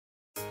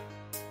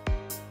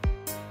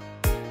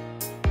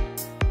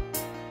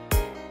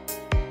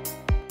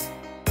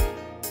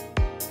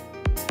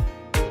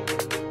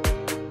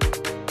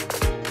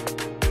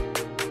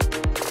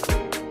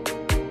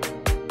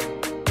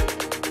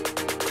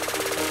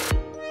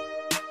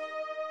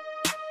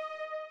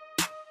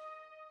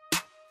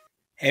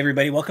Hey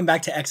everybody, welcome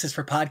back to X's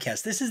for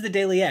Podcast. This is the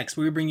Daily X,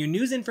 where we bring you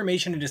news,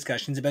 information, and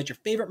discussions about your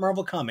favorite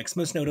Marvel comics,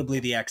 most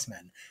notably the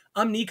X-Men.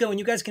 I'm Nico, and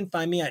you guys can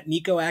find me at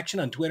Nico Action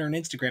on Twitter and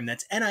Instagram.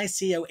 That's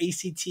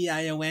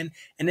NicoAction.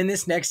 And in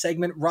this next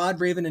segment, Rod,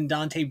 Raven, and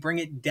Dante bring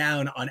it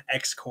down on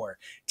X-Corps.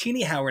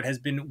 Tini Howard has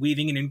been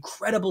weaving an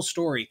incredible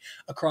story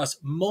across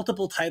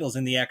multiple titles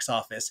in the X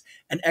office,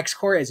 and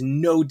X-Corps is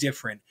no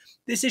different.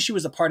 This issue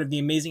is a part of the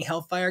amazing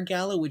Hellfire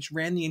Gala, which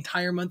ran the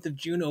entire month of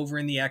June over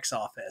in the X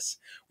office.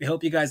 We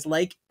hope you guys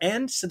like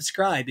and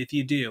subscribe if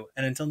you do.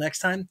 And until next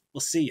time,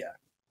 we'll see ya.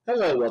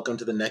 Hello, welcome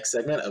to the next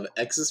segment of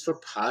X's for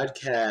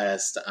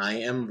Podcast. I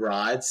am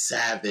Rod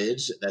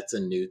Savage. That's a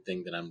new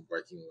thing that I'm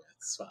working with.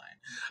 It's fine.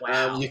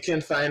 Wow. You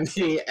can find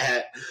me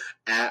at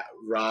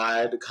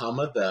Rod,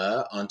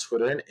 the on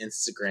Twitter and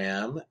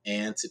Instagram.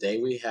 And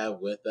today we have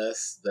with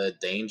us the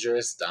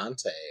dangerous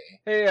Dante.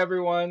 Hey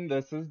everyone,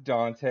 this is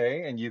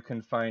Dante, and you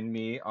can find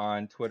me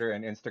on Twitter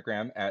and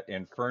Instagram at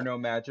Inferno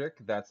Magic.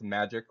 That's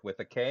magic with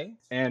a K.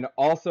 And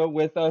also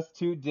with us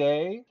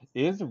today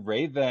is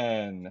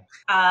Raven.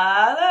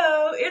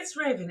 Hello, it's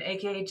Raven,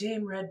 aka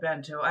Jame Red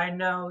Bento. I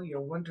know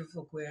you're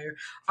wonderful queer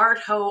art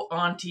ho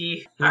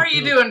auntie. How are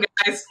you doing,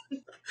 guys?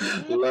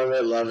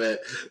 Love it.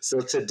 So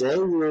today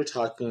we're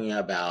talking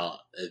about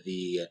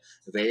the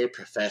very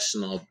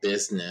professional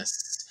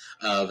business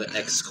of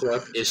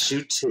X-Corp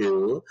issue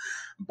 2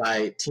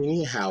 by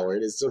Tini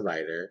Howard is the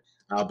writer,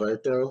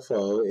 Alberto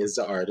Fo is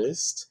the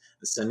artist,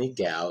 Sunny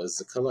Gao is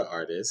the color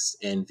artist,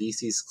 and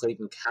VC's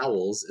Clayton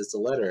Cowles is the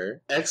letterer.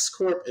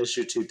 X-Corp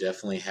issue 2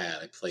 definitely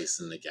had a place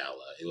in the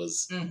gala. It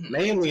was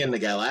mainly in the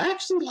gala. I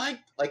actually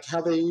like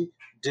how they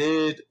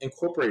did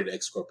incorporate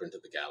X-Corp into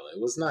the gala.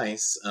 It was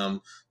nice.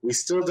 We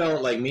still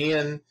don't, like, me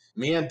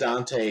and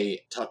Dante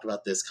talked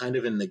about this kind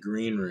of in the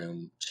green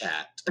room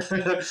chat.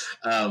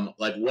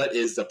 Like, what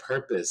is the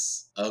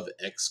purpose of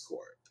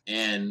X-Corp?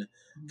 And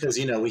because,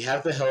 we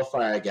have the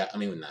Hellfire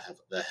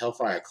the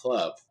Hellfire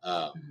Club,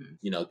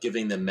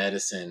 giving the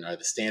medicine or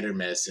the standard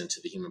medicine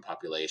to the human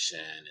population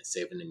and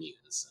saving the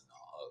mutants and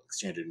all,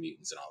 standard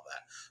mutants and all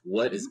that.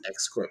 What is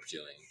X-Corp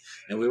doing?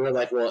 And we were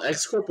like, well,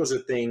 X-Corp was a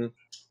thing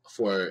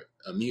for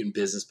a mutant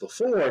business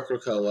before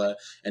Krakoa,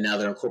 and now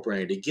they're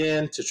incorporating it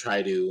again to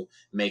try to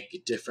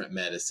make different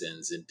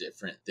medicines and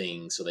different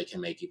things so they can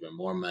make even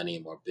more money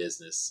and more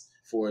business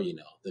for,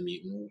 the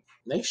mutant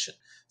nation.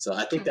 So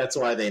I think that's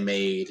why they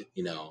made,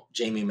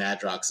 Jamie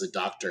Madrox a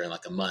doctor in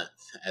like a month,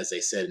 as they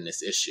said in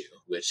this issue,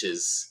 which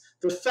is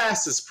the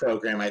fastest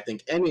program I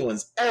think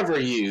anyone's ever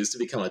used to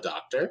become a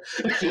doctor.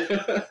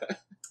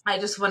 I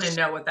just want to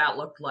know what that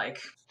looked like.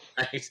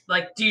 Right.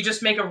 Like, do you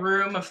just make a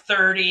room of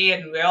 30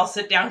 and we all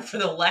sit down for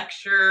the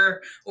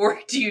lecture? Or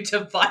do you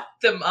divide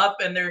them up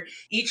and they're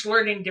each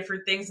learning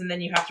different things and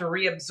then you have to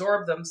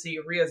reabsorb them so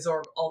you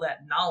reabsorb all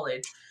that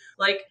knowledge?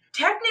 Like,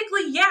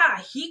 technically,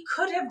 yeah, he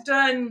could have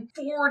done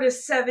 4 to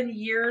 7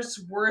 years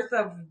worth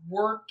of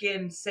work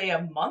in, say, a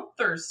month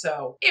or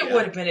so. It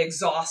would have been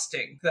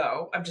exhausting,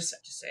 though. I'm just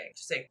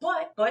saying.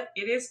 But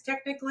it is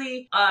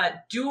technically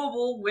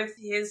doable with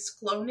his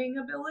cloning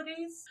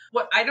abilities.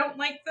 What I don't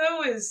like,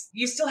 though, is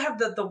you still have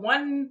the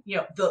one,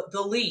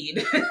 the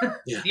lead,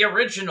 the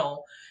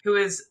original, who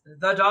is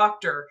the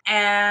doctor,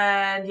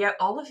 and yet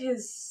all of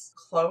his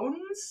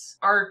clones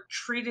are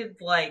treated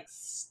like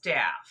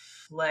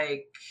staff,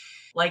 like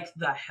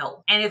the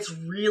help. And it's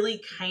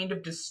really kind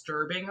of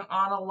disturbing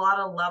on a lot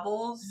of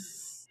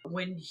levels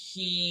when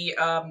he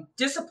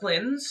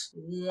disciplines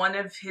one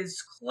of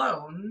his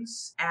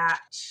clones at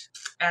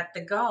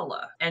the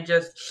gala and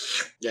just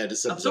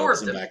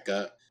absorbs him back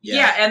up.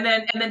 Yeah, and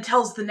then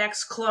tells the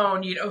next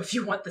clone, if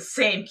you want the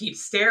same, keep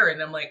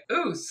staring. I'm like,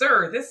 ooh,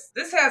 sir,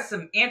 this has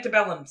some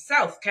antebellum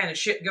South kind of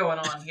shit going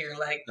on here.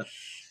 Like,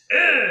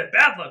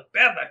 bad luck,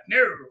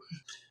 no.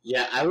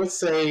 Yeah, I would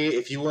say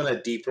if you want a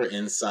deeper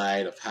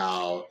insight of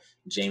how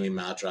Jamie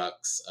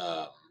Madrox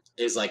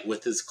is like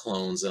with his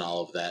clones and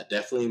all of that,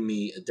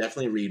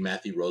 definitely read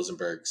Matthew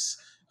Rosenberg's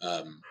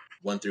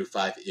 1 through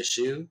 5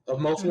 issue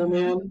of Multiple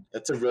Man.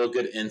 That's a real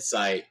good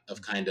insight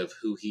of kind of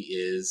who he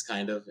is,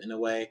 kind of in a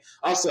way.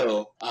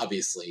 Also,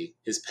 obviously,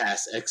 his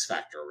past X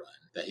Factor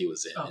run that he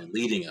was in and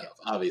leading of.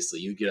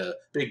 Obviously, you get a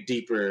big,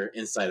 deeper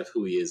insight of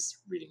who he is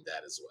reading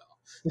that as well.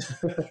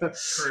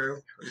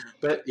 True.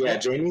 But yeah,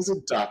 Jamie's a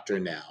doctor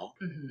now.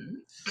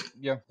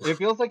 Yeah, it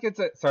feels like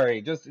it's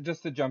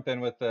just to jump in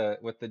with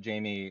the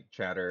Jamie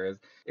chatter, is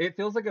it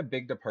feels like a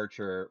big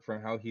departure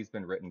from how he's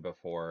been written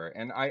before.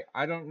 And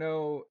I don't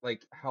know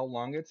like how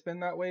long it's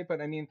been that way,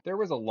 but I mean there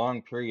was a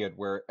long period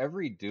where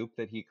every dupe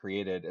that he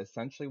created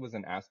essentially was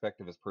an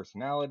aspect of his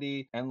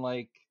personality and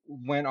like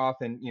went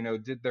off and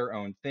did their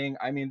own thing.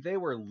 I mean they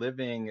were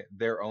living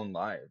their own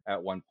lives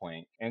at one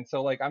point, and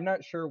so like I'm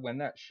not sure when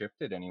that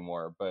shifted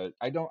anymore, but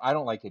I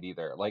don't like it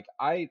either. Like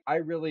I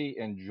really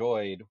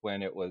enjoyed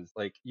when it was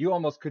like you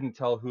almost couldn't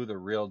tell who the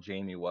real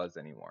Jamie was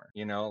anymore.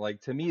 You know,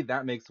 like to me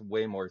that makes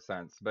way more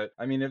sense. But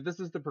I mean, if this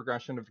is the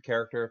progression of the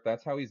character, if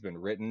that's how he's been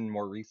written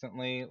more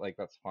recently, like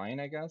that's fine,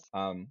 I guess.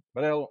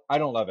 But I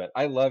don't love it.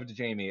 I loved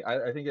Jamie.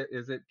 I think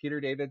is it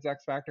Peter David's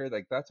X Factor?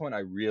 Like that's when I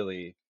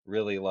really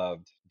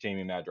loved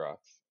Jamie Madrox.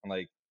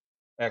 Like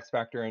X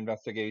Factor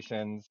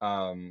Investigations.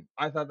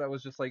 I thought that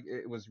was just like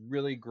it was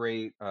really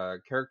great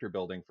character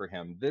building for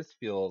him. This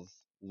feels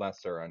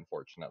lesser,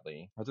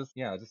 unfortunately. I just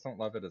don't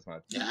love it as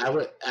much. Yeah,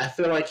 I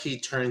feel like he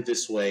turned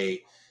this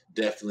way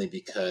definitely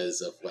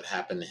because of what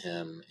happened to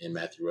him in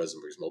Matthew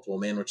Rosenberg's Multiple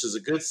Men, which is a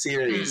good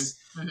series,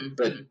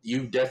 but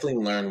you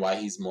definitely learn why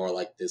he's more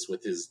like this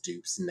with his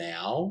dupes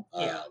now,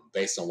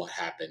 based on what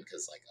happened,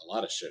 because like a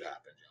lot of shit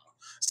happened, y'all.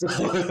 So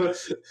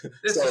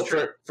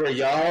for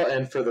y'all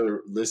and for the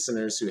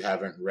listeners who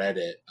haven't read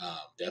it,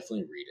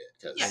 definitely read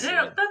it.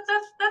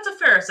 That's a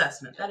fair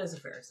assessment. That is a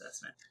fair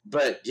assessment.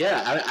 But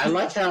yeah, I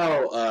like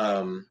how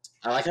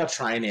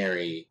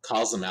Trinary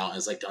calls him out and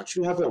is like, "Don't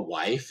you have a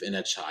wife and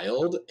a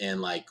child?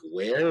 And like,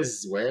 where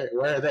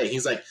are they?"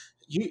 He's like,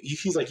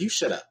 you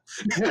shut up.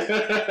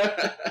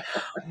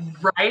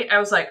 Right? I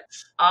was like,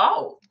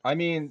 oh. I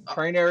mean,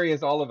 Trinary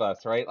is all of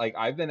us, right? Like,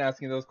 I've been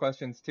asking those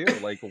questions too.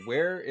 Like,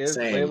 where is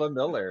Layla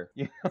Miller?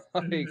 You know,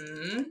 like,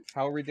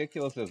 how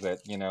ridiculous is it?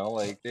 You know,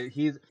 like,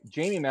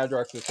 Jamie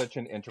Madrox is such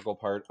an integral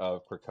part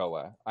of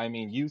Krakoa. I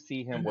mean, you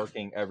see him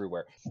working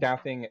everywhere,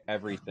 staffing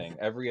everything,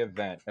 every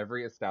event,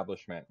 every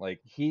establishment. Like,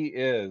 he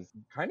is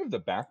kind of the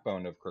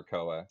backbone of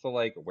Krakoa. So,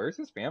 like, where's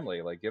his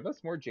family? Like, give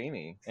us more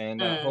Jamie.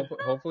 And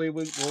hopefully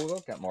we'll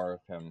get more of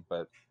him.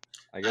 But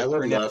I guess I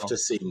would love to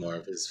see more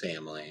of his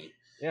family.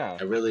 Yeah,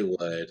 I really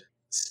would.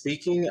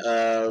 Speaking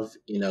of,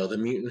 the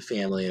mutant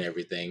family and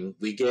everything,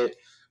 we get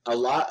a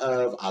lot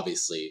of,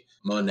 obviously,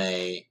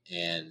 Monet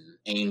and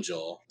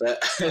Angel. But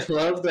I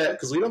love that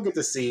because we don't get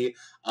to see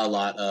a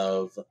lot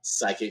of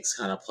psychics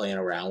kind of playing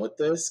around with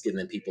this, getting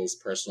in people's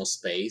personal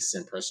space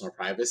and personal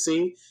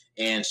privacy.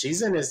 And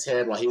she's in his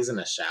head while he's in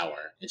the shower.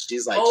 And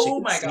she's like,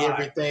 she can see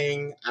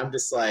everything. I'm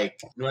just like,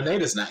 Monet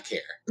does not care.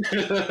 But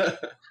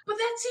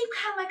that seemed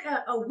kind of like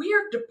a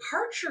weird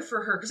departure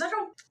for her, because I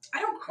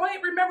don't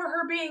quite remember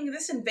her being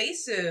this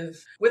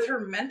invasive with her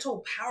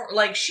mental power.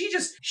 Like she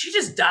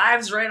just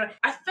dives right on.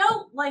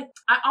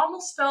 I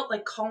almost felt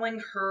like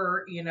calling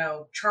her,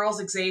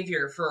 Charles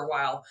Xavier for a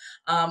while,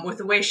 with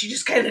the way she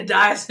just kind of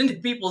dives into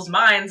people's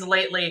minds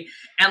lately,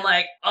 and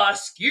like,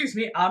 excuse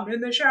me, I'm in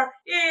the shower.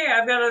 Yeah,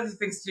 I've got other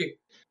things to do.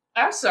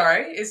 I'm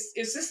sorry. Is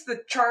this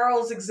the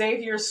Charles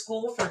Xavier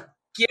School for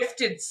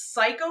Gifted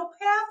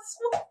Psychopaths?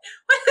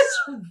 What is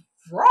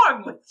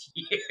wrong with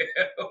you?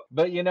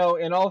 But in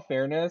all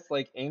fairness,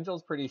 like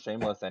Angel's pretty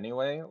shameless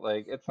anyway.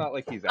 Like it's not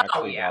like he's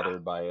actually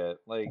bothered by it.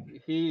 Like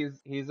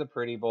he's a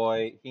pretty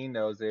boy. He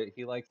knows it.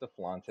 He likes to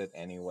flaunt it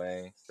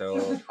anyway.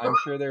 So I'm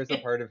sure there's a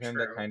part of him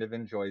that kind of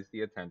enjoys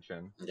the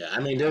attention. Yeah,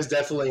 I mean, there's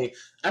definitely.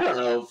 I don't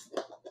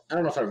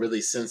know if I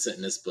really sense it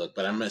in this book,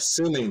 but I'm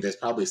assuming there's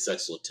probably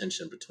sexual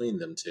tension between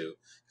them two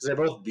because they're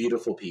both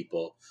beautiful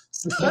people.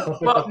 So...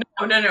 Well,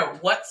 no.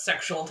 What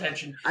sexual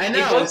tension? I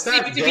know it's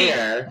not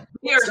there.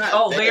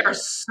 They are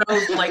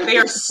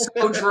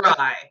so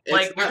dry.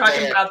 Like we're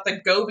talking about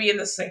the Gobi and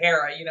the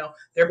Sahara.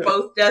 They're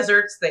both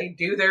deserts. They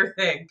do their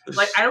thing.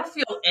 Like I don't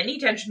feel any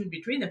tension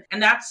between them,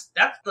 and that's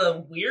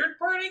the weird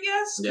part, I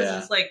guess.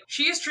 Because it's like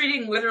she is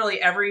treating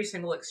literally every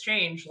single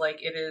exchange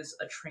like it is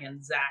a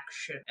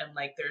transaction, and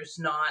like there's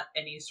not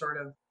any sort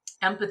of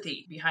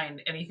empathy behind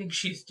anything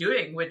she's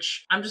doing,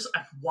 which I'm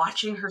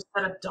watching her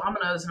set up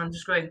dominoes and I'm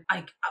just going,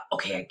 I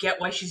get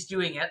why she's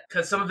doing it,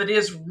 because some of it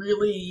is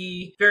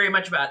really very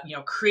much about,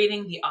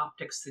 creating the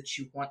optics that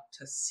you want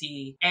to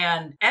see.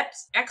 And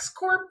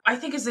X-Corp, I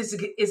think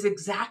is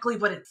exactly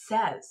what it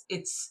says.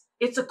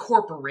 It's a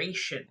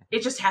corporation.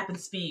 It just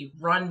happens to be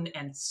run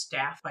and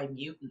staffed by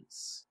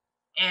mutants.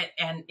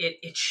 And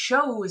it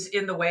shows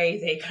in the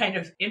way they kind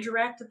of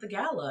interact at the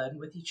gala and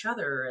with each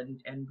other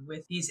and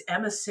with these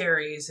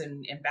emissaries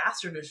and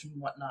ambassadors and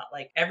whatnot.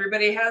 Like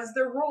everybody has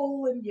their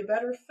role and you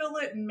better fill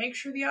it and make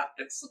sure the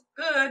optics look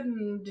good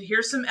and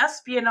here's some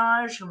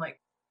espionage. And like,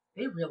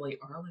 they really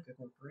are like a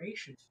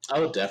corporation.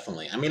 Oh,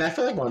 definitely. I mean, I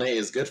feel like Monet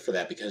is good for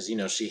that because,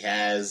 she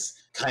has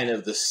kind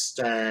of the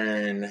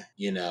stern,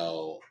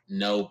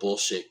 no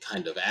bullshit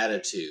kind of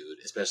attitude,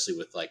 especially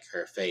with like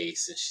her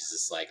face. And she's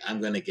just like,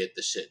 I'm going to get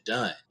the shit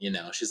done.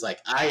 She's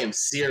like, I am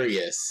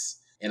serious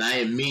and I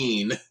am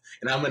mean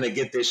and I'm going to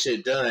get this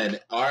shit done.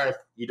 Or if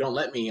you don't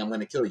let me, I'm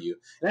going to kill you.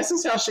 And that's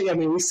just how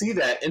we see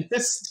that in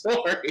this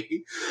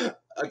story.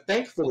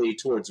 Thankfully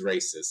towards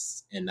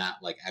racists and not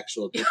like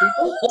actual good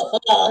people.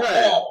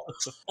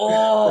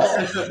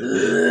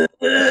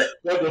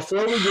 But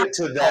before we get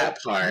to that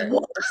part,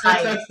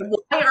 why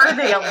are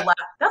they allowed?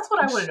 That's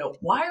what I want to know.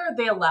 Why are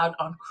they allowed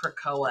on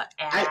Krakoa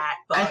at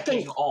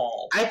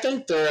all? I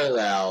think they're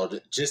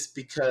allowed just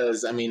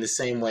because, the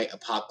same way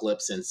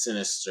Apocalypse and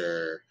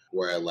Sinister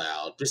were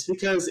allowed, just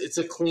because it's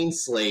a clean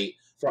slate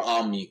for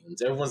all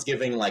mutants. Everyone's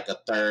giving like a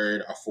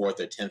third or fourth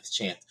or 10th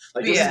chance.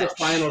 Like this is the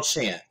final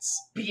chance.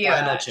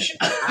 Final chance.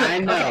 I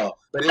know.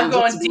 But it I'm would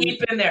going just be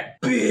deep in there.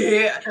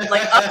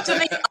 Like up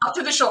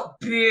to the shoulder.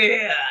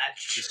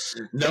 Bitch.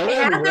 no They one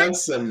had their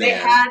wants them they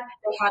there. had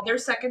their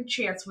second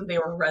chance when they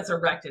were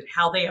resurrected.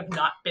 How they have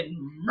not been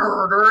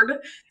murdered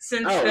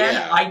since Oh then,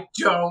 yeah. I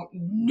don't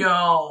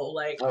know.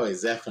 Like, Oh,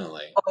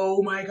 definitely.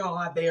 oh my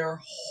god, they are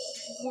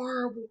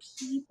horrible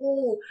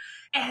people.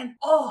 And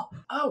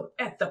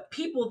and the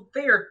people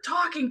they are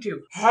talking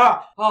to,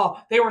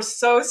 they were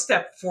so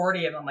step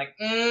 40, and I'm like,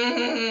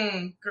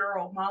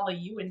 girl, Molly,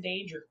 you in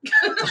danger.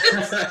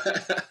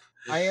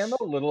 I am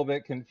a little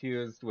bit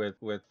confused with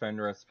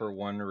Fenris for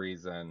one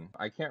reason.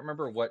 I can't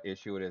remember what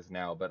issue it is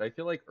now, but I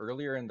feel like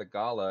earlier in the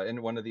gala,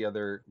 in one of the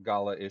other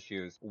gala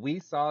issues,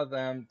 we saw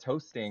them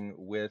toasting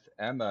with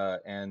Emma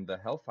and the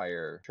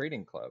Hellfire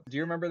Trading Club. Do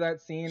you remember that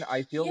scene?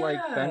 I feel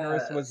like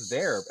Fenris was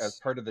there as Yes.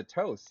 part of the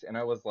toast, and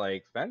I was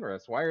like,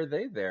 Fenris, why are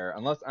they there?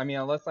 Unless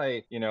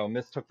I,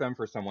 mistook them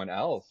for someone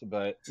else,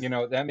 but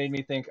that made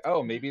me think,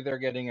 oh, maybe they're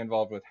getting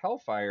involved with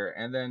Hellfire,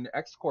 and then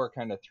X-Corp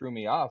kind of threw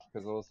me off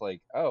because I was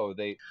like, oh,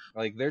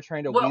 they're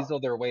trying to Well, weasel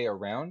their way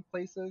around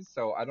places,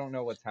 so I don't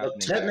know what's Well,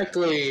 happening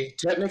there.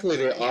 technically,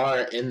 they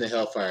are in the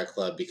Hellfire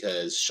Club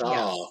because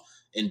Shaw yes.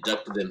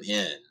 inducted them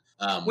in.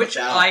 Which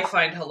Without I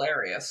find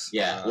hilarious.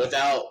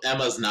 without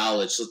Emma's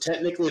knowledge. So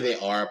technically, they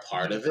are a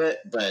part of it,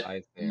 but I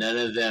see. none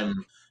of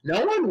them.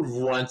 No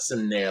one wants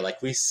them there.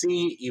 Like we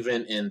see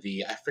even in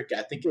I forget.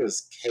 I think it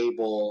was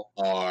Cable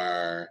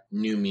or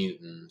New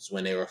Mutants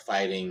when they were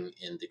fighting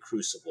in the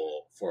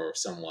Crucible for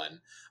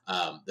someone.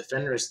 The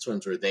Fenris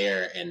twins were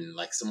there, and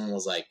like someone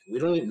was like, "We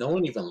don't. No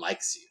one even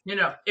likes you."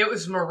 It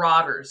was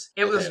Marauders.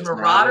 It Okay, was it was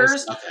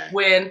Marauders. Marauders Okay,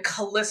 when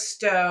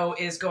Callisto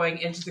is going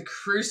into the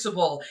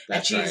Crucible, and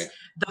that's right.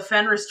 the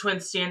Fenris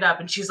twins stand up,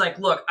 and she's like,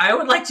 "Look, I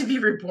would like to be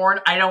reborn.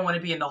 I don't want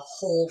to be in the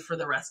hole for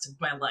the rest of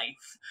my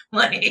life."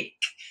 Like,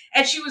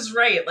 and she was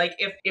right. Like,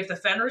 if the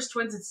Fenris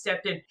twins had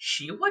stepped in,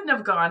 she wouldn't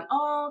have gone,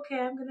 "Oh,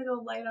 okay, I'm gonna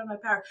go light on my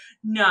power."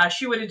 Nah,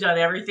 she would have done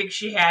everything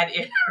she had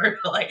in her,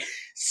 like,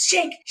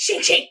 shake,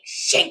 shake, shake,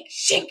 shake,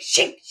 shake,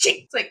 shake,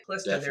 shake. It's like,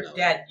 Callisto, they're Definitely.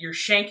 dead. You're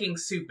shanking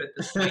soup at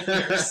this point.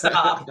 Here,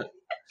 stop.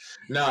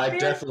 No, I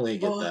definitely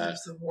get They're that.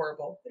 so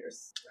horrible.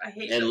 I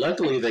hate And them.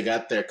 luckily, they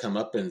got their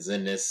comeuppance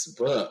in this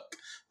book.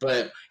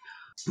 But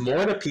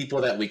more the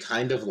people that we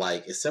kind of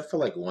like, except for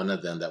like one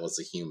of them that was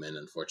a human,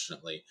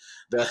 unfortunately.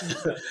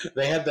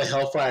 They had the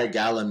Hellfire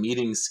Gala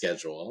meeting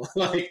schedule.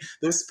 Like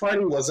this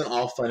party wasn't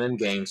all fun and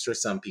games for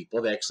some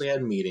people. They actually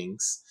had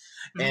meetings,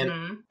 and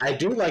Mm-hmm. I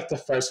do like the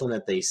first one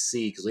that they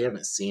see because we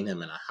haven't seen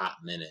him in a hot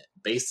minute,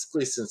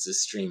 basically since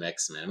Extreme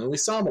X-Men. I mean, we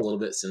saw him a little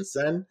bit since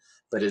then,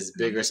 but his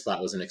bigger spot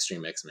was in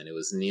Extreme X-Men. It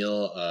was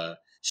Neil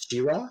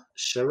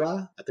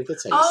Shira, I think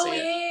that's how you say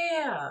it.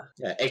 Yeah.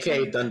 Yeah,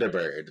 aka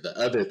Thunderbird, the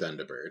other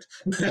Thunderbird.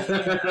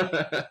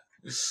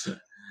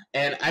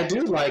 And I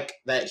do like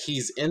that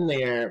he's in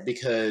there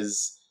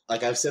because,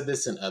 like I've said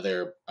this in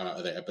other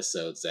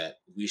episodes, that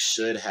we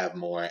should have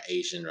more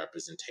Asian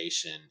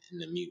representation in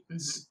the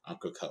mutants on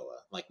Krakoa.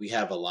 Like we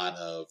have a lot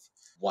of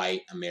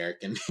white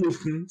American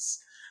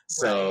mutants,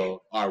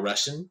 are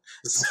Russian,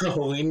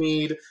 so we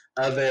need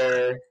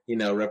other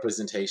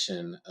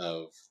representation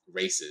of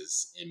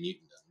races in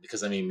mutantdom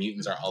because I mean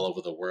mutants are all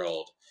over the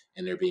world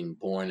and they're being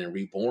born and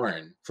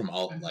reborn from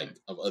all like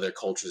of other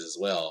cultures as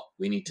well.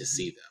 We need to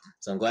see them.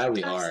 So I'm glad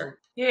we are.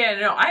 Yeah,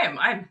 no,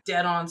 I'm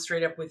dead on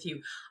straight up with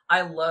you.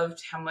 I loved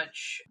how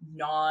much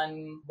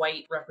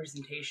non-white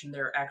representation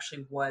there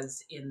actually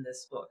was in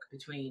this book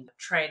between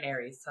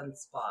Trinary,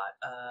 Sunspot,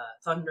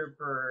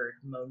 Thunderbird,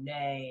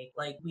 Monet.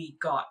 Like we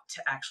got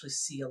to actually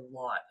see a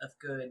lot of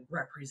good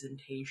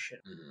representation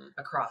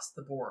across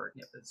the board.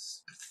 It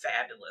was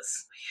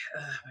fabulous.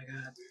 Oh my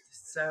god.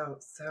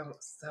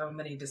 So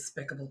many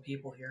despicable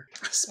people here.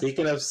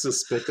 Speaking of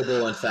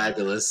despicable and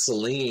fabulous,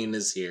 Celine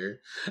is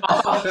here.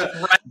 Oh,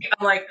 right.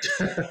 I'm like,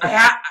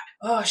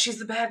 she's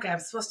the bad guy. I'm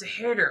supposed to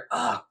hate her.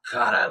 Oh,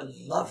 God, I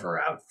love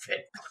her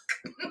outfit.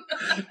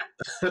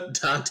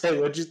 Dante,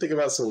 what did you think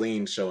about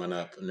Celine showing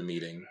up in the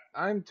meeting?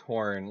 I'm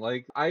torn.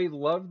 Like, I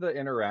love the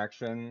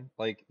interaction.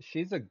 Like,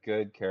 she's a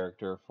good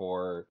character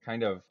for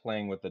kind of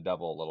playing with the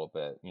devil a little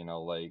bit.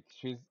 Like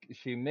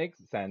she makes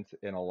sense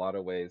in a lot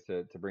of ways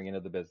to bring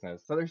into the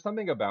business. So there's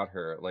something about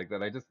her like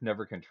that I just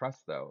never can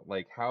trust though.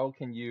 Like, how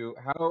can you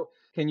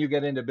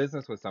get into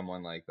business with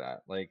someone like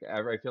that? Like,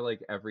 I feel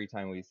like every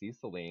time we see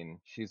Celine,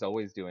 she's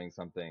always doing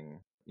something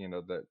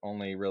that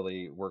only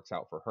really works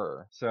out for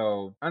her.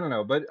 So I don't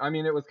know, but I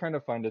mean, it was kind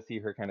of fun to see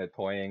her kind of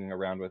toying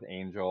around with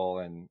Angel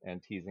and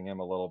teasing him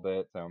a little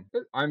bit. So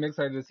I'm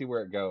excited to see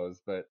where it goes,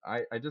 but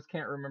I just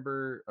can't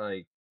remember.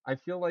 Like, I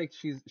feel like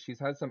she's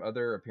had some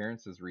other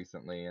appearances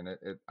recently, and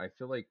I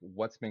feel like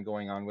what's been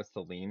going on with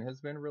Celine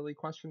has been really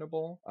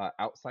questionable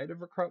outside of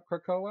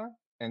Krakoa.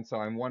 And so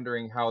I'm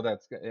wondering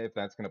if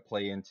that's going to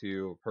play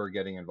into her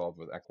getting involved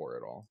with Ekor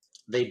at all.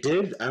 They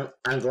did.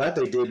 I'm glad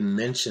they did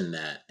mention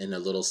that in a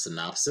little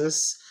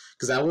synopsis,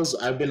 because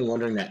I've been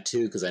wondering that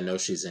too, because I know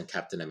she's in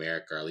Captain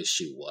America, or at least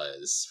she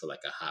was for like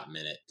a hot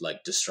minute,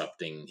 like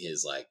disrupting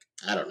his, like,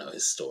 I don't know,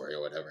 his story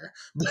or whatever.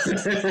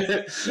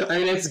 I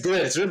mean, it's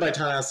good. It's written by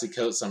Ta-Nehisi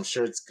Coates, so I'm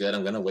sure it's good.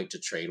 I'm gonna wait to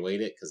trade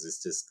wait it because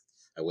it's just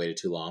I waited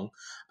too long.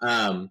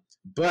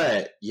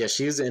 But yeah,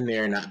 she's in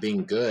there not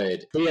being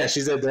good. But yeah,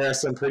 she said there are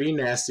some pretty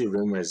nasty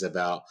rumors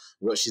about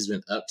what she's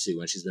been up to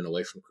when she's been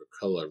away from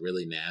Krakoa.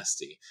 Really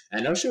nasty. I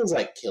know she was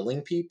like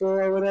killing people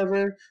or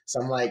whatever.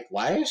 So I'm like,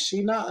 why is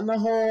she not in the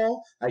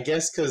hole? I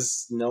guess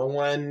because no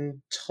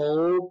one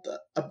told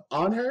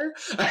on her.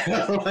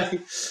 Like,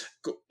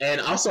 and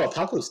also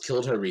Apocalypse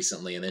killed her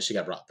recently, and then she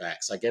got brought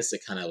back. So I guess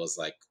it kind of was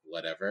like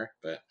whatever.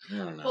 But I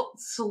don't know. Well,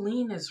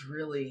 Celine is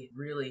really,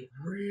 really,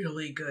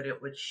 really good at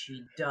what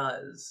she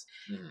does.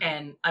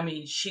 And I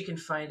mean, she can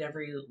find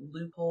every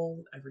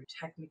loophole, every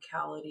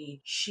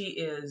technicality. She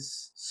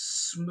is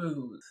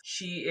smooth.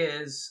 She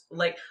is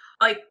like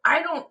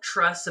I don't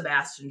trust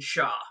Sebastian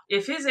Shaw.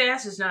 If his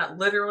ass is not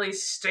literally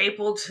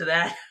stapled to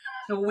that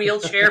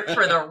wheelchair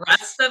for the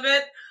rest of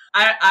it,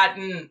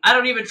 I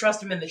don't even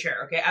trust him in the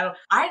chair. Okay,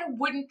 I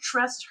wouldn't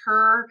trust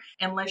her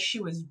unless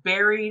she was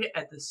buried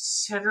at the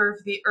center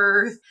of the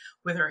earth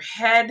with her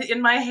head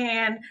in my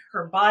hand,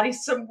 her body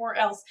somewhere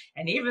else,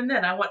 and even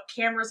then, I want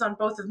cameras on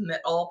both of them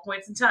at all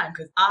points in time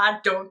because I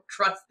don't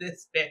trust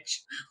this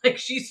bitch. Like,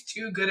 she's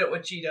too good at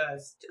what she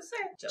does. Just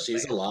saying.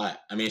 She's a lot.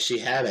 I mean, she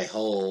had a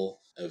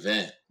whole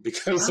event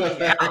because of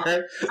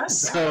her.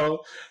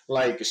 So,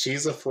 like,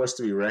 she's a force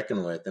to be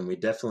reckoned with, and we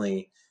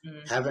definitely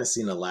haven't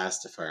seen the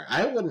last of her.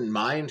 I wouldn't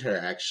mind her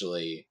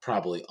actually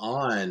probably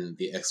on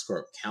the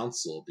X-Corp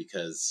Council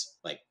because,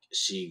 like,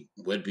 she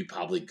would be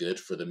probably good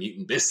for the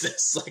mutant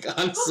business. Like,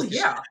 honestly,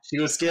 she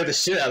would scare the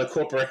shit out of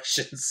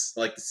corporations,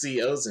 like the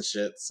CEOs and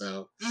shit.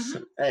 So,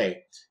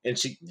 hey, and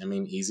I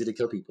mean, easy to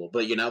kill people,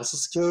 but you're not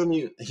supposed to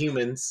kill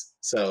humans.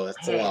 So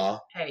that's the law.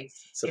 Hey,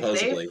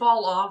 supposedly. If they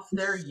fall off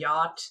their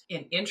yacht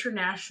in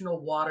international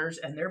waters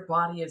and their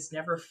body is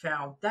never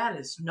found, that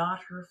is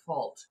not her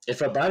fault.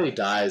 If a body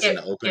dies in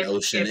the open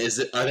ocean,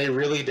 are they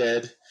really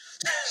dead?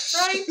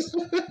 Right?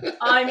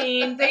 I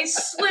mean, they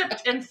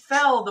slipped and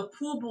fell. The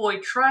pool boy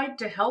tried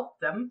to help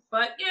them,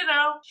 but,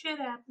 shit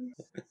happens.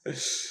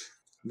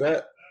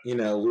 But, we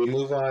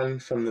move on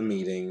from the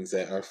meetings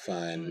that are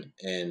fun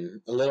and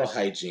a little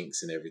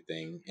hijinks and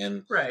everything.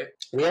 And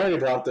we already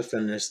brought up the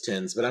feminist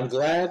tins, but I'm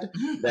glad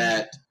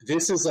that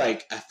this is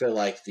like, I feel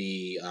like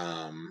the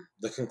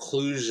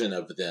conclusion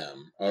of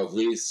them, or at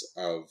least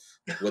of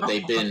what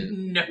they've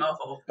been.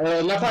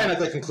 Probably not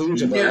the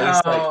conclusion, but at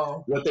least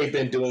like what they've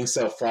been doing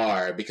so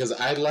far. Because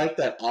I like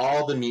that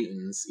all the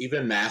mutants,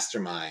 even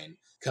Mastermind,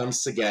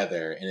 comes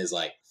together and is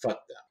like, fuck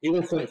them.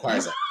 Even Clint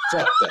Quire's like,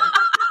 fuck them.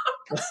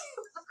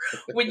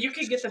 When you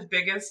can get the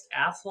biggest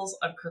assholes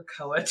on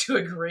Krakoa to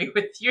agree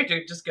with you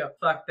to just go,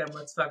 fuck them,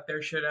 let's fuck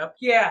their shit up.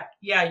 Yeah,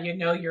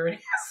 you're an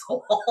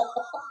asshole.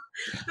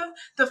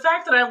 The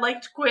fact that I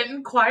liked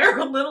Quentin Quire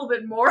a little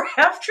bit more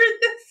after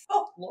this,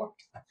 oh Lord.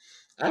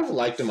 I've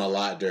liked him a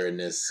lot during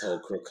this whole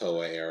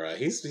Krakoa era.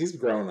 He's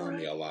grown on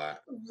me a lot.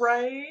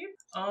 Right?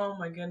 Oh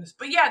my goodness.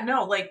 But yeah,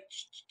 no, like,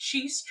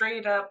 she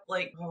straight up,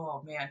 like,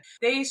 oh man.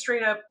 They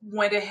straight up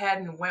went ahead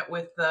and went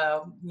with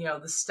the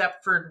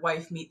Stepford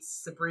wife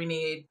meets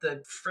Sabrina,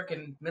 the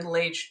frickin'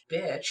 middle-aged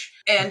bitch.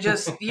 And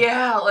just,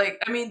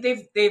 like, I mean,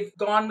 they've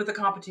gone with the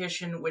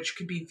competition, which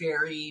could be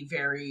very,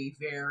 very,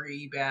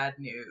 very bad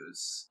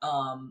news.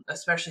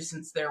 Especially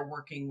since they're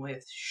working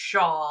with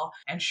Shaw,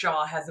 and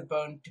Shaw has a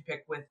bone to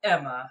pick with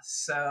Emma,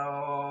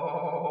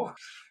 so...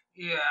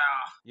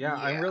 Yeah,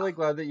 I'm really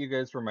glad that you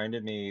guys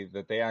reminded me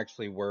that they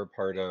actually were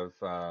part of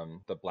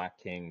the Black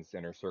King's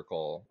inner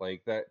circle,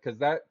 like that, because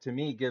that to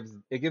me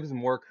gives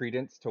more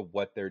credence to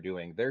what they're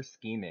doing. They're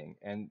scheming,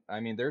 and I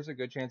mean, there's a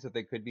good chance that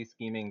they could be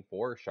scheming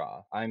for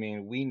Shaw. I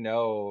mean, we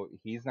know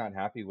he's not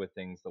happy with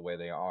things the way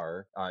they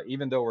are,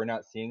 even though we're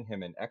not seeing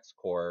him in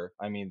X-Corp.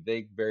 I mean,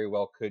 they very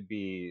well could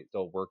be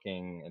still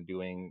working and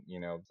doing,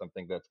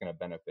 something that's going to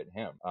benefit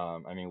him.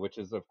 I mean, which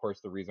is of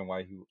course the reason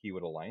why he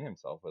would align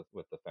himself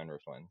with the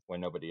Fenris one when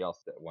nobody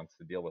else wants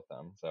to deal with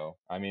them. So,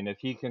 I mean, if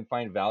he can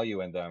find value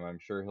in them, I'm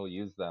sure he'll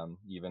use them,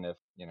 even if,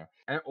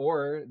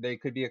 or they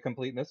could be a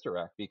complete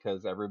misdirect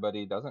because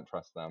everybody doesn't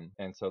trust them.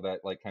 And so that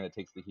like kind of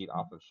takes the heat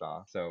off of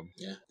Shaw. So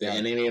the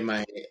enemy of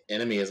my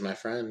enemy is my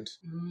friend.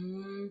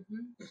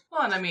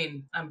 Well, and I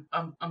mean,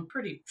 I'm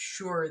pretty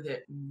sure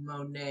that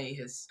Monet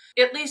has,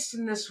 at least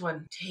in this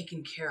one,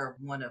 taken care of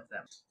one of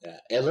them. Yeah,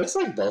 it looks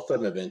like both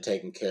of them have been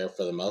taken care of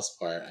for the most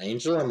part.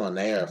 Angel and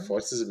Monet are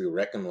forces to be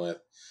reckoned with.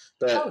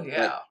 But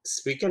like,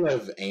 speaking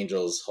of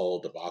Angel's whole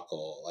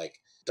debacle, like,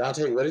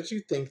 Dante, what did you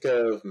think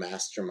of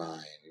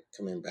Mastermind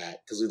coming back?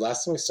 Because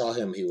last time we saw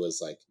him, he was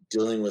like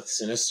dealing with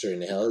Sinister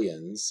and the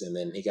Hellions, and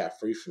then he got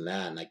free from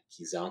that, and like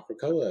he's on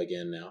Krakoa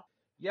again now.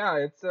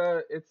 Yeah,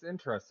 it's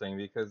interesting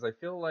because I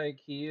feel like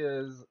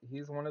he's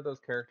one of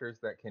those characters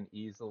that can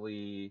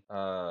easily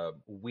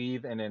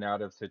weave in and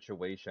out of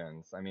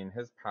situations. I mean,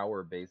 his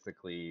power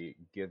basically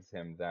gives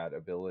him that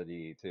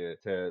ability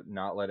to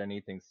not let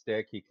anything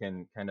stick. He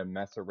can kind of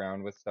mess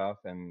around with stuff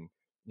and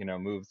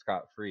move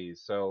scot free.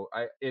 So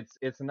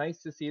it's nice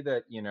to see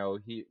that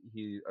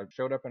he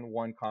showed up in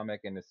one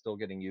comic and is still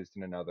getting used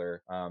in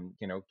another.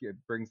 It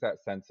brings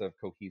that sense of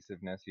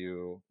cohesiveness.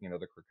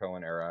 The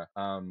Krakoan era.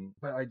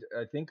 But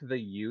I think the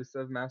use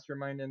of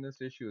Mastermind in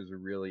this issue is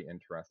really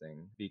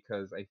interesting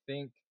because I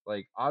think,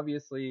 like,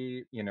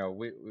 obviously,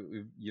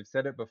 you've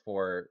said it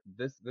before.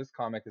 This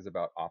comic is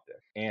about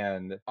optics,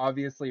 and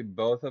obviously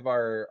both of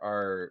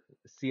our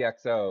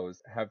CXOs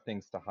have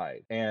things to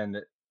hide, and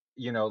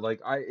like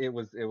it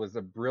was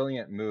a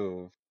brilliant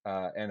move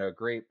and a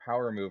great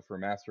power move for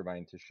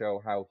Mastermind to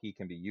show how he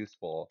can be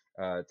useful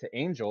to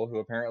Angel, who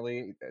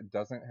apparently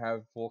doesn't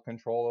have full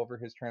control over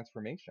his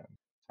transformation.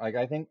 Like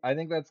I think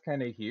that's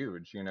kind of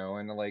huge,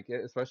 and like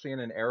especially in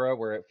an era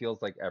where it feels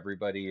like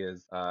everybody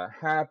is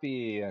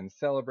happy and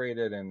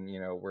celebrated, and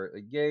we're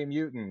like, yay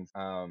mutants,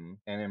 and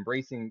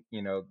embracing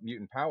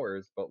mutant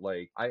powers. But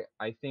like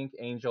I think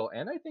Angel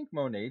and I think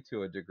Monet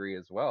to a degree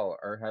as well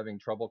are having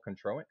trouble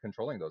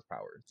controlling those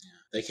powers.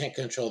 They can't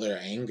control their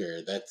anger.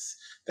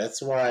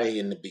 That's why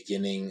in the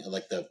beginning,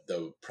 like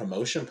the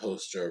promotion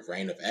poster of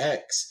Reign of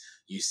X,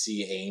 you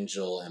see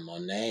Angel and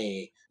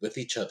Monet with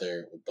each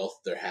other, with both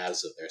their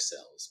halves of their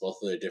selves, both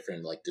of their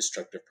different like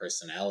destructive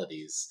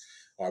personalities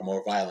or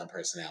more violent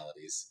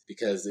personalities,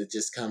 because it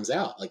just comes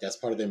out like that's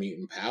part of their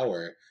mutant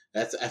power.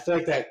 I feel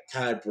like that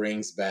kind of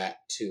brings back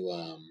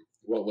to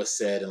what was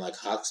said in like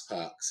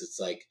Hoxpox. It's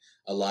like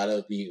a lot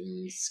of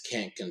mutants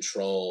can't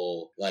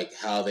control like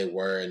how they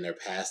were in their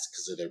past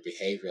because of their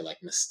behavior, like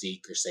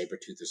Mystique or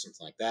Sabretooth or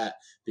something like that,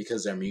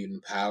 because their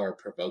mutant power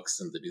provokes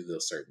them to do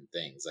those certain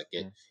things. Like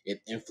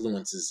it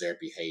influences their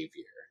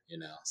behavior.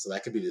 So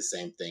that could be the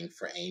same thing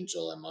for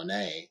Angel and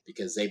Monet,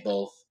 because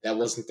that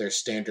wasn't their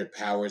standard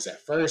powers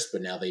at first,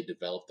 but now they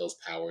developed those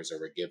powers or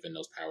were given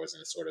those powers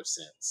in a sort of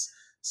sense.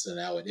 So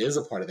now it is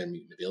a part of their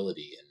mutant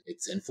ability, and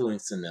it's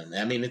influencing them.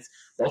 I mean, it's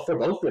both for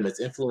both of them. It's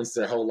influenced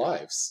their whole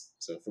lives.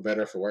 So for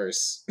better or for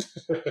worse.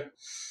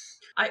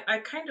 I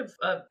kind of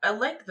I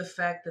like the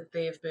fact that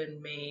they've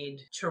been made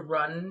to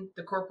run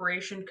the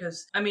corporation,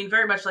 because I mean,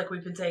 very much like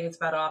we've been saying, it's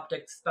about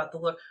optics, it's about the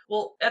look.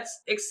 Well,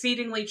 that's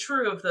exceedingly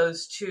true of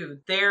those two.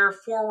 Their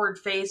forward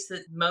face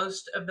that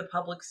most of the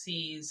public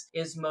sees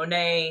is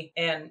Monet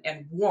and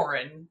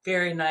Warren.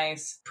 Very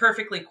nice,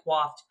 perfectly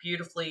coiffed,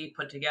 beautifully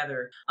put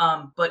together.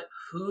 But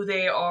who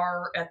they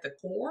are at the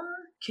core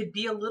could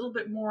be a little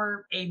bit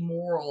more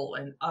amoral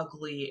and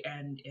ugly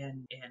and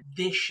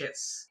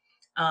vicious.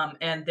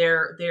 And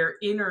their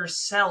inner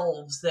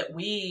selves that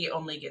we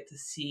only get to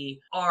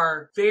see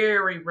are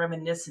very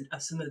reminiscent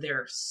of some of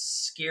their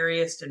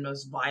scariest and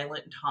most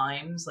violent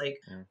times. Like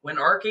when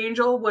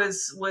Archangel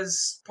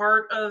was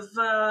part of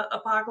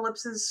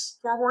Apocalypse's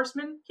Four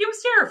Horsemen, he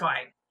was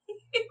terrifying.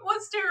 It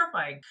was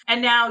terrifying.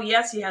 And now,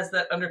 yes, he has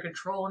that under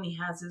control and he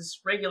has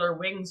his regular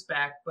wings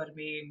back, but I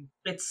mean,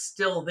 it's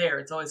still there.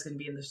 It's always going to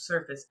be in the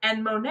surface.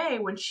 And Monet,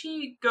 when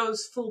she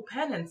goes full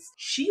penance,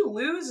 she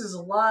loses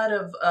a lot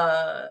of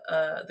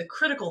the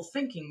critical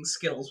thinking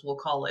skills, we'll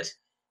call it.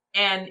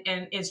 And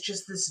it's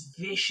just this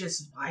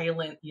vicious,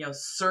 violent,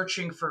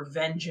 searching for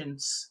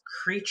vengeance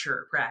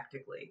creature,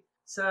 practically.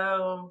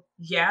 So,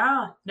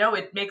 yeah. No,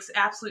 it makes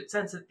absolute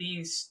sense that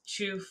these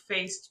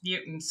two-faced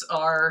mutants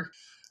are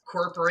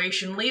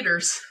corporation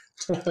leaders.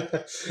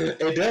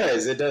 It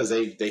does.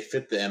 They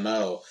fit the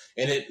MO.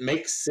 And it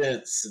makes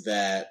sense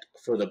that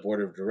for the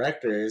board of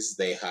directors,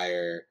 they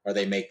hire or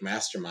they make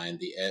Mastermind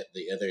the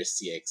other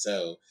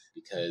CXO,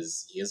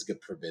 because he is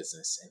good for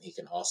business and he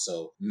can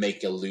also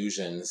make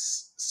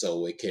illusions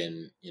so it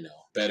can,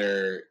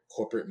 better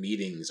corporate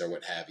meetings or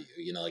what have you.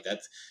 Like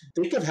that's,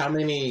 think of how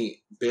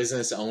many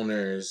business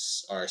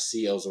owners or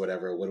CEOs or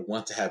whatever would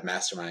want to have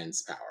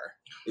Mastermind's power.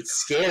 It's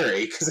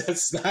scary because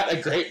it's not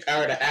a great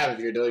power to have if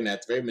you're doing that.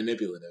 It's very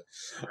manipulative.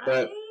 Right.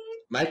 But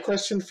my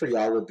question for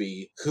y'all would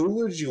be, who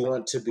would you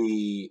want to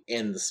be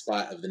in the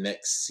spot of the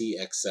next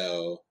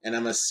CXO? And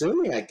I'm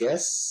assuming, I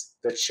guess,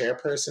 the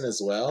chairperson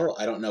as well.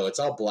 I don't know. It's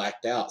all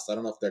blacked out, so I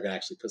don't know if they're going to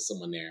actually put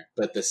someone there.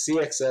 But the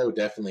CXO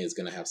definitely is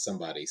going to have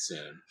somebody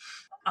soon.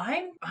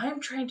 I'm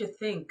trying to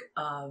think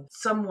of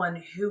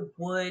someone who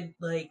would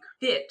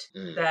fit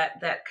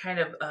that kind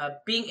of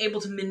being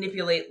able to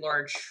manipulate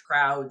large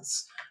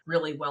crowds,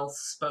 really well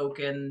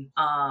spoken.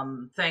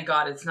 Thank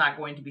God it's not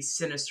going to be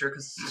Sinister,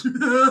 because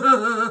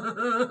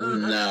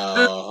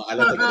no, I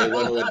don't think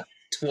anyone would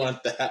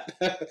want that.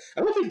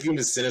 I don't think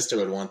even Sinister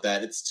would want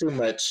that. It's too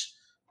much.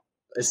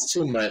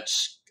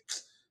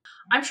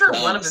 I'm sure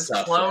one of his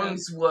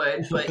clones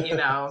would, but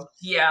no,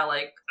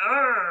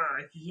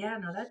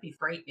 that'd be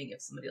frightening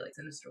if somebody like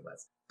Sinister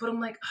was. But I'm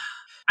like,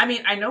 I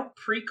mean, I know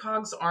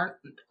precogs aren't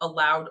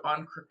allowed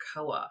on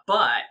Krakoa,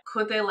 but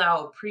could they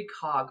allow a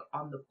precog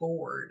on the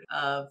board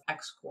of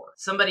X-Corp?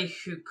 Somebody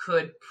who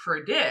could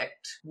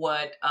predict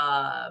what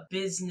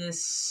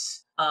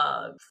business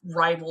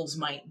rivals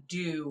might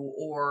do,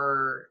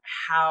 or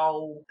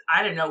how,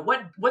 I don't know,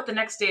 what the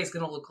next day is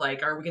going to look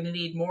like. Are we going to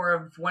need more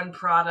of one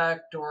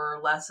product or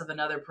less of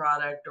another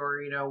product,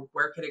 or,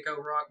 where could it go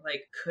wrong?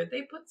 Like, could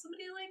they put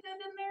somebody like that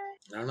in there?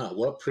 I don't know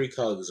what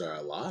precogs are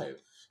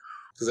alive,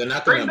 because they're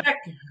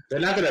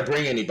not gonna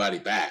bring anybody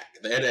back.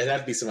 It'd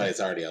have to be somebody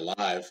that's already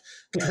alive.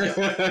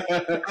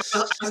 I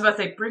was about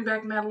to say, bring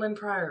back Madeline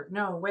Pryor.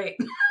 No, wait.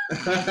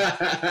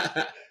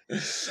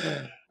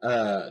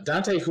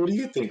 Dante, who do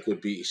you think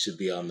should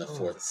be on the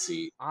fourth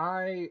seat?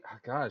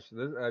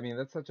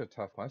 That's such a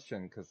tough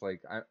question, because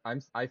like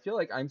I feel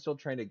like I'm still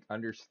trying to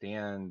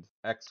understand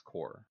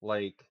X-Core.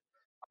 Like,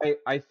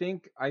 I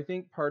think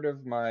part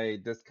of my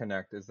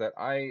disconnect is that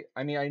I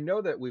know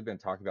that we've been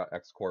talking about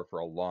X-Core for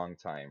a long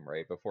time,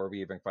 right? Before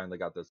we even finally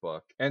got this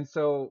book. And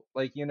so,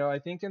 like, I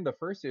think in the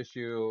first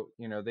issue,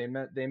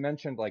 they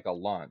mentioned like a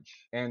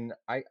launch. And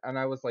I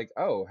was like,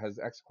 oh, has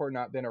X-Core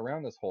not been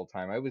around this whole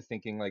time? I was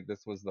thinking like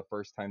this was the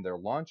first time they're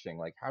launching.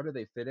 Like, how do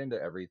they fit into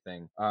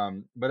everything?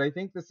 But I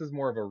think this is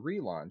more of a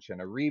relaunch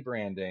and a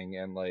rebranding,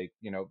 and like,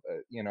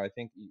 I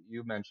think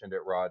you mentioned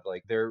it, Rod,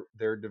 like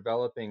they're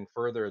developing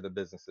further the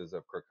businesses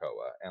of Krakoa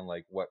and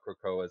like what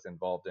Krakoa is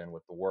involved in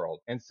with the world.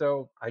 And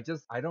so I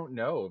don't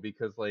know,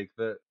 because like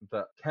the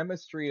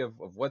chemistry of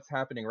what's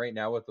happening right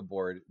now with the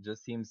board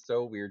just seems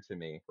so weird to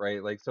me,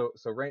 right? Like, so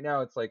right now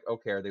it's like,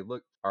 okay,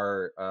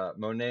 are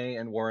Monet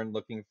and Warren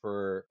looking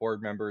for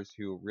board members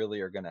who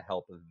really are going to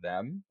help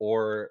them,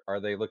 or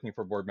are they looking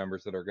for board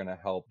members that are going to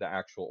help the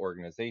actual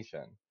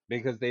organization?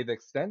 Because they've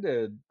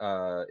extended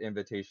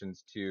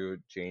invitations to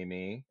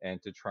Jamie and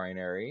to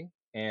Trinary,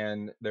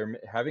 and they're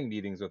having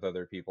meetings with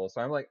other people.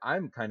 So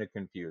I'm kind of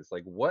confused.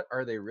 Like, what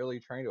are they really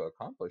trying to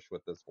accomplish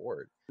with this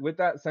board? With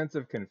that sense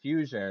of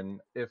confusion,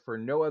 if for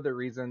no other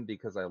reason,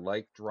 because I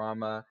like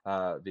drama,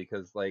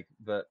 because like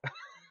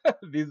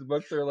these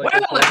books are like,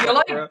 well, if you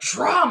like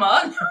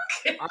drama,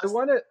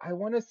 I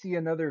want to see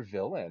another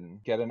villain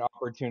get an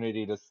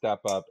opportunity to step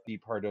up, be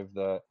part of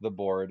the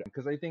board,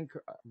 because I think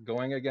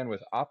going again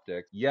with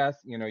optics, yes,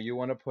 you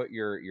want to put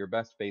your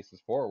best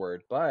faces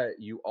forward, but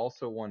you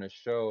also want to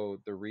show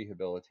the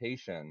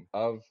rehabilitation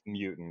of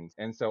mutants.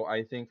 And so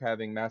I think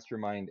having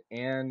Mastermind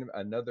and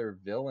another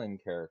villain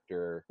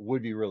character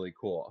would be really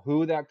cool.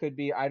 Who that could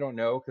be, I don't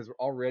know, because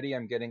already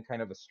I'm getting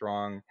kind of a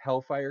strong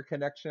Hellfire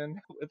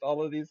connection with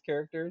all of these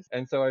characters.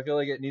 And so I feel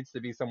like it needs to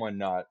be someone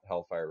not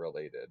Hellfire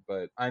related.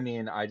 But I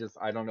mean, I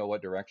don't know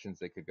what directions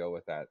they could go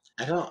with that.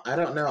 I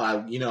don't know.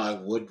 I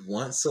would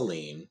want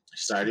Celine.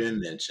 She's already been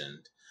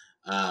mentioned.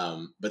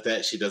 But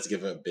that she does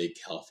give a big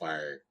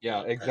Hellfire.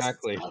 Yeah,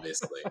 exactly.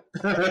 Presence, obviously.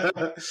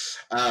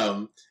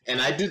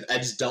 And I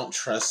just don't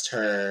trust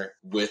her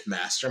with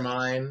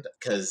Mastermind,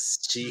 because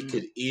she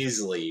could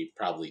easily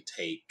probably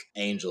take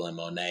Angel and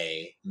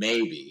Monet.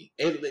 Maybe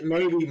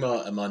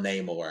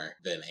Monet more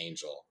than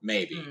Angel.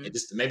 Maybe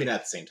maybe not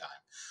at the same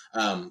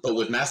time. But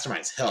with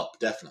Mastermind's help,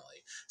 definitely.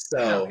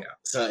 So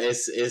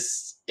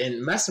it's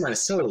and Mastermind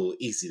is so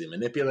easy to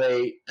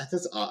manipulate.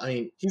 That's all. I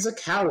mean, he's a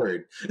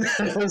coward.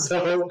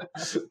 So,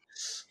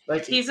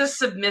 like, he's a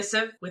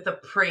submissive with a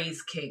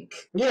praise kink.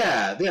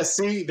 Yeah.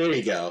 See, there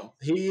you go.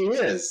 He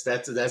is.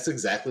 That's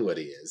exactly what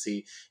he is.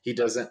 He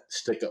doesn't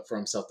stick up for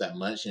himself that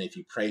much, and if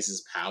you praise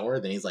his power,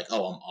 then he's like,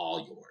 "Oh, I'm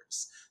all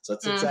yours." So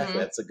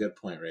that's a good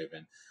point,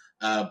 Raven.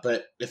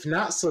 But if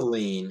not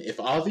Celine, if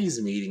all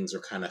these meetings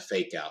are kind of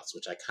fake outs,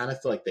 which I kind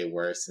of feel like they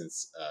were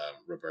since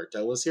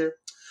Roberto was here,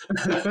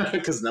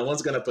 because no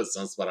one's going to put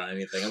Sunspot on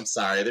anything. I'm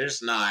sorry,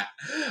 there's not.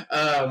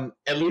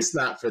 At least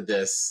not for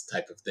this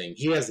type of thing.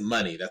 He has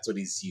money. That's what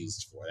he's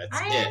used for.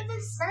 That's it. am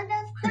the son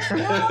of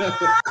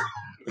Krakoa.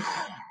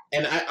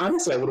 And I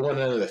would want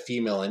another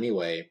female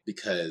anyway,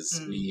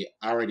 because we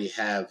already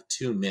have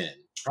two men.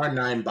 Or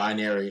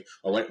non-binary,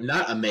 or what?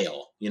 Not a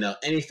male.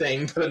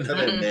 Anything but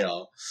another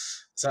male.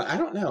 So I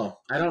don't know.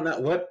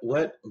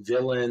 What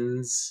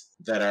villains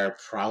that are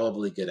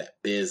probably good at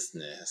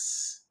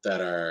business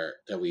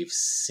that we've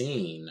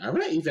seen, or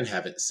we even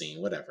haven't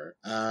seen, whatever.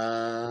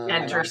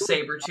 Enter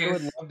Sabretooth. I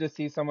would love to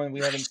see someone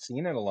we haven't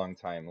seen in a long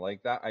time.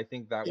 Like that, I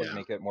think that would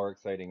make it more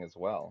exciting as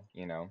well.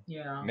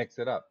 Yeah. Mix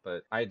it up.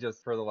 But I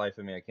just, for the life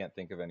of me, I can't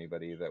think of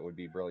anybody that would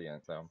be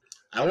brilliant. So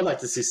I would like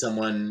to see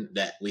someone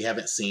that we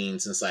haven't seen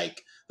since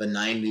like the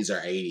 90s or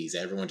 80s.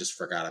 Everyone just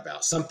forgot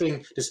about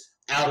something just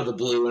out of the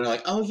blue, and they're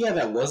like, "Oh yeah,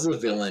 that was a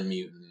villain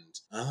mutant.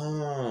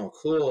 Oh,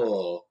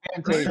 cool."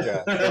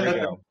 Fantasia. There we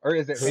go. Or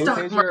is it Stock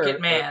Fantasia?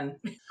 Market Man.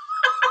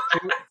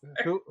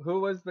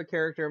 Who was the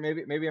character?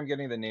 Maybe I'm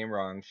getting the name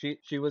wrong.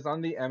 She was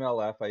on the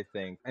MLF, I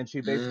think, and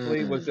she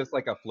basically was just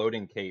like a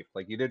floating cape.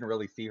 Like you didn't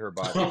really see her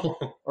body.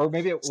 Or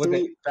maybe it was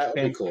that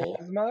would be cool.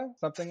 Phantasma,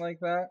 something like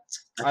that.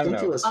 I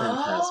think it was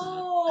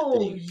Phantasma.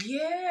 Oh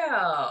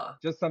yeah.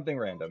 Just something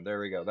random. There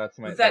we go. That's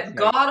my. That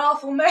god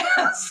awful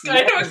mask.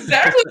 I know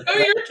exactly who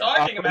you're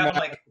talking about.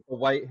 Like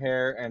white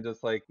hair and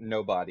just like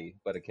no body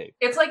but a cape.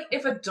 It's like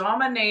if a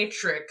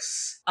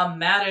dominatrix, a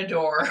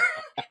matador,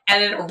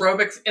 and an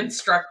aerobics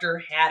instructor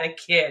character had a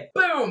kid.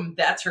 Boom,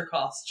 that's her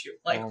costume.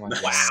 Like, Oh my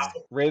wow.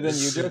 Raven,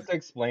 you just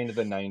explained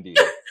the 90s.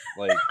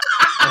 Like,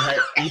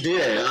 You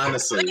did,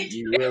 honestly.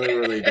 You really,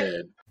 really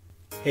did.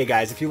 Hey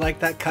guys, if you like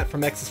that cut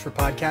from X's for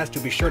Podcast,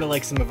 you'll be sure to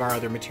like some of our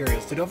other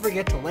materials. So don't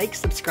forget to like,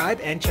 subscribe,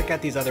 and check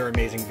out these other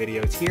amazing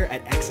videos here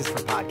at X's for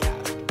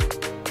Podcast.